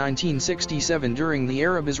destroyed in 1967 during the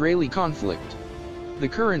Arab-Israeli conflict. The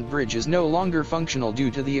current bridge is no longer functional due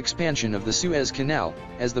to the expansion of the Suez Canal,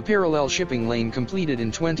 as the parallel shipping lane completed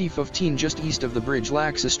in 2015 just east of the bridge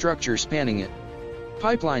lacks a structure spanning it.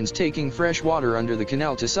 Pipelines taking fresh water under the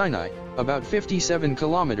canal to Sinai, about 57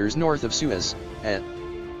 kilometers north of Suez, at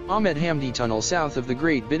Ahmed Hamdi Tunnel south of the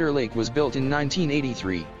Great Bitter Lake was built in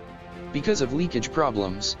 1983. Because of leakage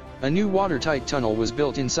problems, a new watertight tunnel was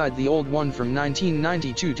built inside the old one from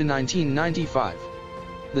 1992 to 1995.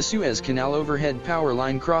 The Suez Canal overhead power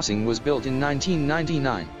line crossing was built in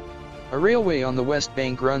 1999. A railway on the west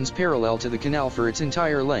bank runs parallel to the canal for its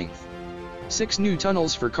entire length. 6 new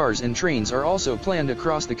tunnels for cars and trains are also planned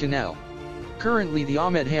across the canal. Currently the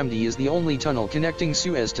Ahmed Hamdi is the only tunnel connecting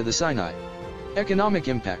Suez to the Sinai. Economic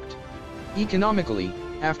impact. Economically,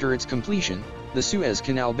 after its completion, the Suez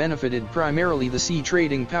Canal benefited primarily the sea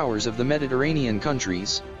trading powers of the Mediterranean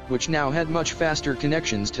countries, which now had much faster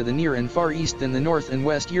connections to the Near and Far East than the North and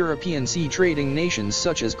West European sea trading nations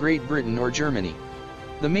such as Great Britain or Germany.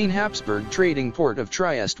 The main Habsburg trading port of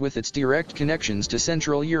Trieste with its direct connections to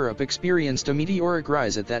Central Europe experienced a meteoric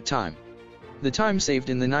rise at that time. The time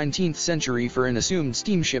saved in the 19th century for an assumed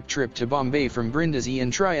steamship trip to Bombay from Brindisi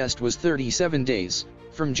and Trieste was 37 days,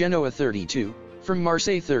 from Genoa 32, from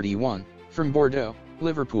Marseille 31, from Bordeaux,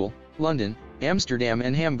 Liverpool, London, Amsterdam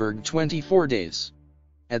and Hamburg 24 days.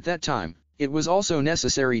 At that time, it was also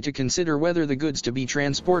necessary to consider whether the goods to be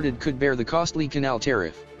transported could bear the costly canal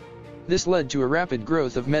tariff. This led to a rapid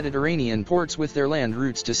growth of Mediterranean ports with their land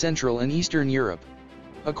routes to Central and Eastern Europe.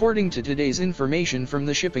 According to today's information from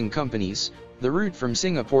the shipping companies, the route from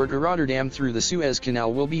Singapore to Rotterdam through the Suez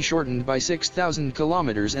Canal will be shortened by 6,000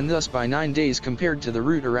 kilometers and thus by 9 days compared to the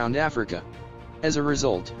route around Africa. As a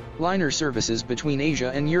result, liner services between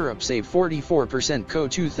Asia and Europe save 44%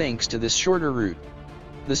 CO2 thanks to this shorter route.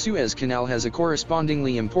 The Suez Canal has a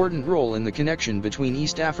correspondingly important role in the connection between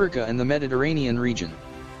East Africa and the Mediterranean region.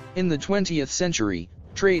 In the 20th century,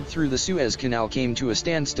 trade through the Suez Canal came to a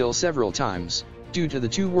standstill several times, due to the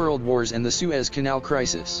two world wars and the Suez Canal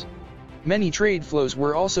crisis. Many trade flows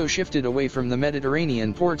were also shifted away from the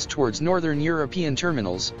Mediterranean ports towards northern European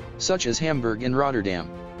terminals, such as Hamburg and Rotterdam.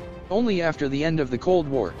 Only after the end of the Cold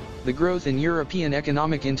War, the growth in European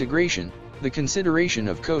economic integration, the consideration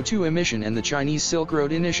of CO2 emission and the Chinese Silk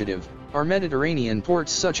Road Initiative, are Mediterranean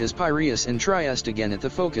ports such as Piraeus and Trieste again at the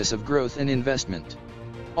focus of growth and investment.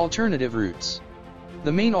 Alternative routes.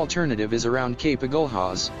 The main alternative is around Cape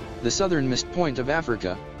Agulhas, the southernmost point of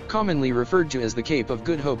Africa, commonly referred to as the Cape of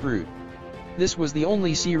Good Hope route. This was the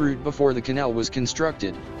only sea route before the canal was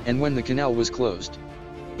constructed, and when the canal was closed.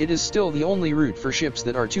 It is still the only route for ships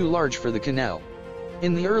that are too large for the canal.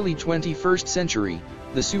 In the early 21st century,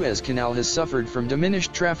 the Suez Canal has suffered from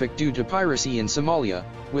diminished traffic due to piracy in Somalia,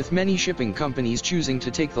 with many shipping companies choosing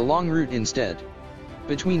to take the long route instead.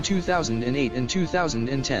 Between 2008 and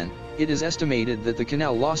 2010, it is estimated that the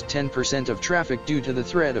canal lost 10% of traffic due to the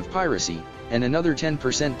threat of piracy, and another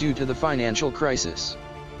 10% due to the financial crisis.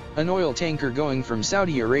 An oil tanker going from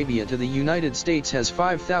Saudi Arabia to the United States has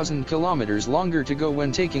 5,000 kilometers longer to go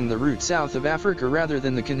when taking the route south of Africa rather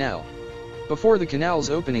than the canal. Before the canal's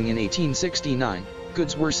opening in 1869,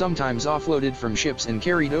 goods were sometimes offloaded from ships and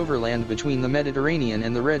carried overland between the Mediterranean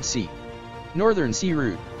and the Red Sea. Northern Sea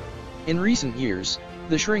Route. In recent years,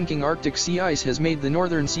 the shrinking Arctic sea ice has made the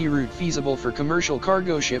Northern Sea Route feasible for commercial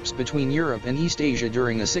cargo ships between Europe and East Asia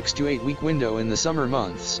during a 6 to 8 week window in the summer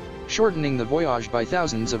months, shortening the voyage by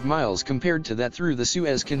thousands of miles compared to that through the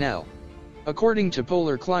Suez Canal. According to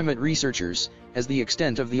polar climate researchers, as the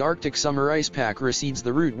extent of the Arctic summer ice pack recedes,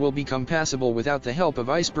 the route will become passable without the help of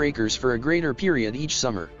icebreakers for a greater period each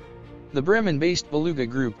summer. The Bremen-based Beluga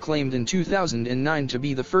Group claimed in 2009 to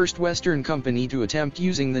be the first Western company to attempt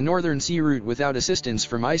using the Northern Sea Route without assistance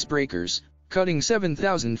from icebreakers, cutting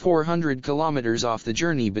 7,400 kilometers off the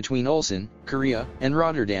journey between Ulsan, Korea, and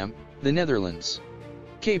Rotterdam, the Netherlands.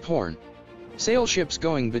 Cape Horn. Sail ships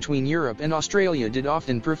going between Europe and Australia did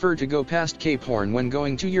often prefer to go past Cape Horn when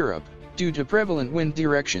going to Europe, due to prevalent wind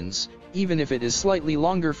directions, even if it is slightly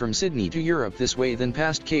longer from Sydney to Europe this way than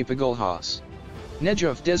past Cape Agulhas.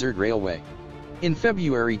 Negev Desert Railway. In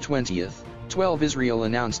February 2012, Israel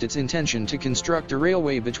announced its intention to construct a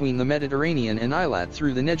railway between the Mediterranean and Eilat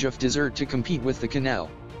through the Negev Desert to compete with the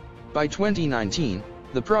canal. By 2019,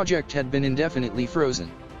 the project had been indefinitely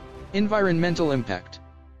frozen. Environmental impact.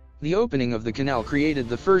 The opening of the canal created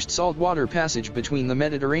the first saltwater passage between the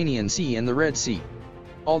Mediterranean Sea and the Red Sea.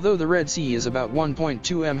 Although the Red Sea is about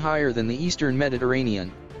 1.2 m higher than the eastern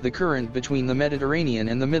Mediterranean, the current between the Mediterranean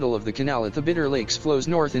and the middle of the canal at the Bitter Lakes flows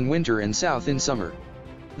north in winter and south in summer.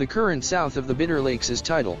 The current south of the Bitter Lakes is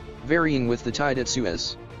tidal, varying with the tide at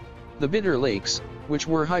Suez. The Bitter Lakes, which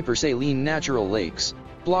were hypersaline natural lakes,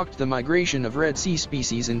 blocked the migration of Red Sea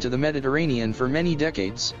species into the Mediterranean for many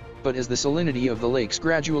decades, but as the salinity of the lakes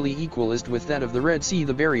gradually equalized with that of the Red Sea,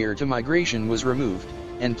 the barrier to migration was removed,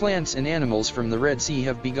 and plants and animals from the Red Sea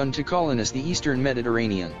have begun to colonize the eastern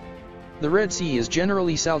Mediterranean. The Red Sea is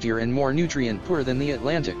generally saltier and more nutrient-poor than the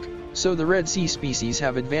Atlantic, so the Red Sea species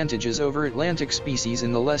have advantages over Atlantic species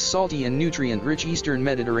in the less salty and nutrient-rich eastern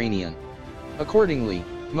Mediterranean. Accordingly,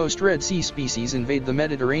 most Red Sea species invade the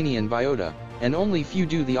Mediterranean biota, and only few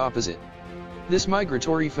do the opposite. This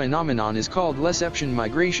migratory phenomenon is called Leseptian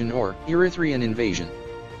migration or Erythraean invasion.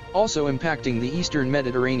 Also impacting the eastern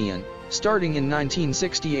Mediterranean, starting in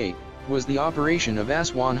 1968, was the operation of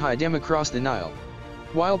Aswan High Dam across the Nile.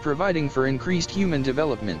 While providing for increased human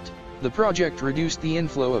development, the project reduced the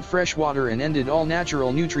inflow of fresh water and ended all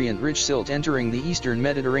natural nutrient-rich silt entering the eastern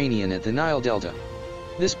Mediterranean at the Nile Delta.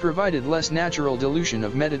 This provided less natural dilution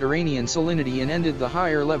of Mediterranean salinity and ended the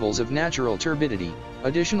higher levels of natural turbidity,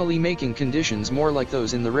 additionally making conditions more like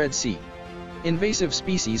those in the Red Sea. Invasive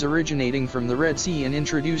species originating from the Red Sea and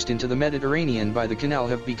introduced into the Mediterranean by the canal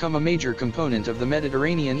have become a major component of the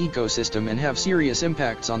Mediterranean ecosystem and have serious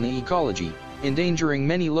impacts on the ecology, endangering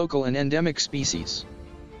many local and endemic species.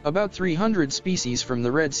 About 300 species from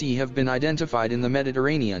the Red Sea have been identified in the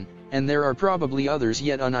Mediterranean, and there are probably others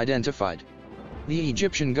yet unidentified. The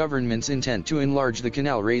Egyptian government's intent to enlarge the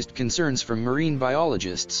canal raised concerns from marine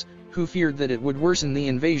biologists, who feared that it would worsen the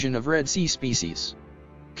invasion of Red Sea species.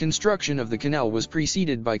 Construction of the canal was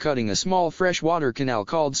preceded by cutting a small freshwater canal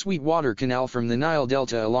called Sweetwater Canal from the Nile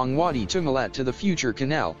Delta along Wadi Tumilat to the future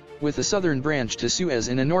canal, with a southern branch to Suez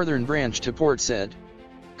and a northern branch to Port Said.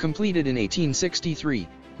 Completed in 1863,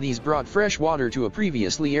 These brought fresh water to a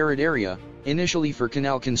previously arid area, initially for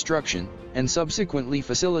canal construction, and subsequently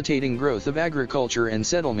facilitating growth of agriculture and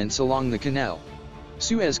settlements along the canal.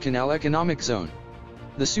 Suez Canal Economic Zone.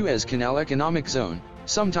 The Suez Canal Economic Zone,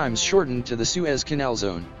 sometimes shortened to the Suez Canal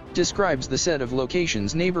Zone, describes the set of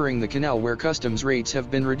locations neighboring the canal where customs rates have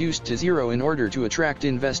been reduced to zero in order to attract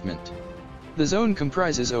investment. The zone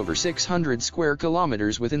comprises over 600 square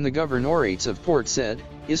kilometers within the governorates of Port Said,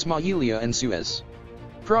 Ismailia and Suez.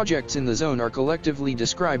 Projects in the zone are collectively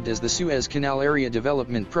described as the Suez Canal Area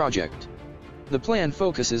Development Project. The plan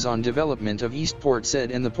focuses on development of East Port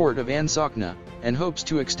Said and the port of Ansakna, and hopes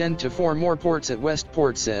to extend to 4 more ports at West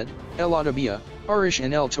Port Said, El Adabia, Arish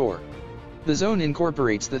and El Tor. The zone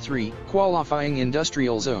incorporates the 3 qualifying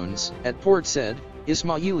industrial zones at Port Said,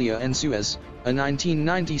 Ismailia and Suez, a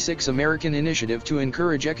 1996 American initiative to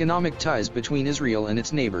encourage economic ties between Israel and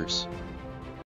its neighbors.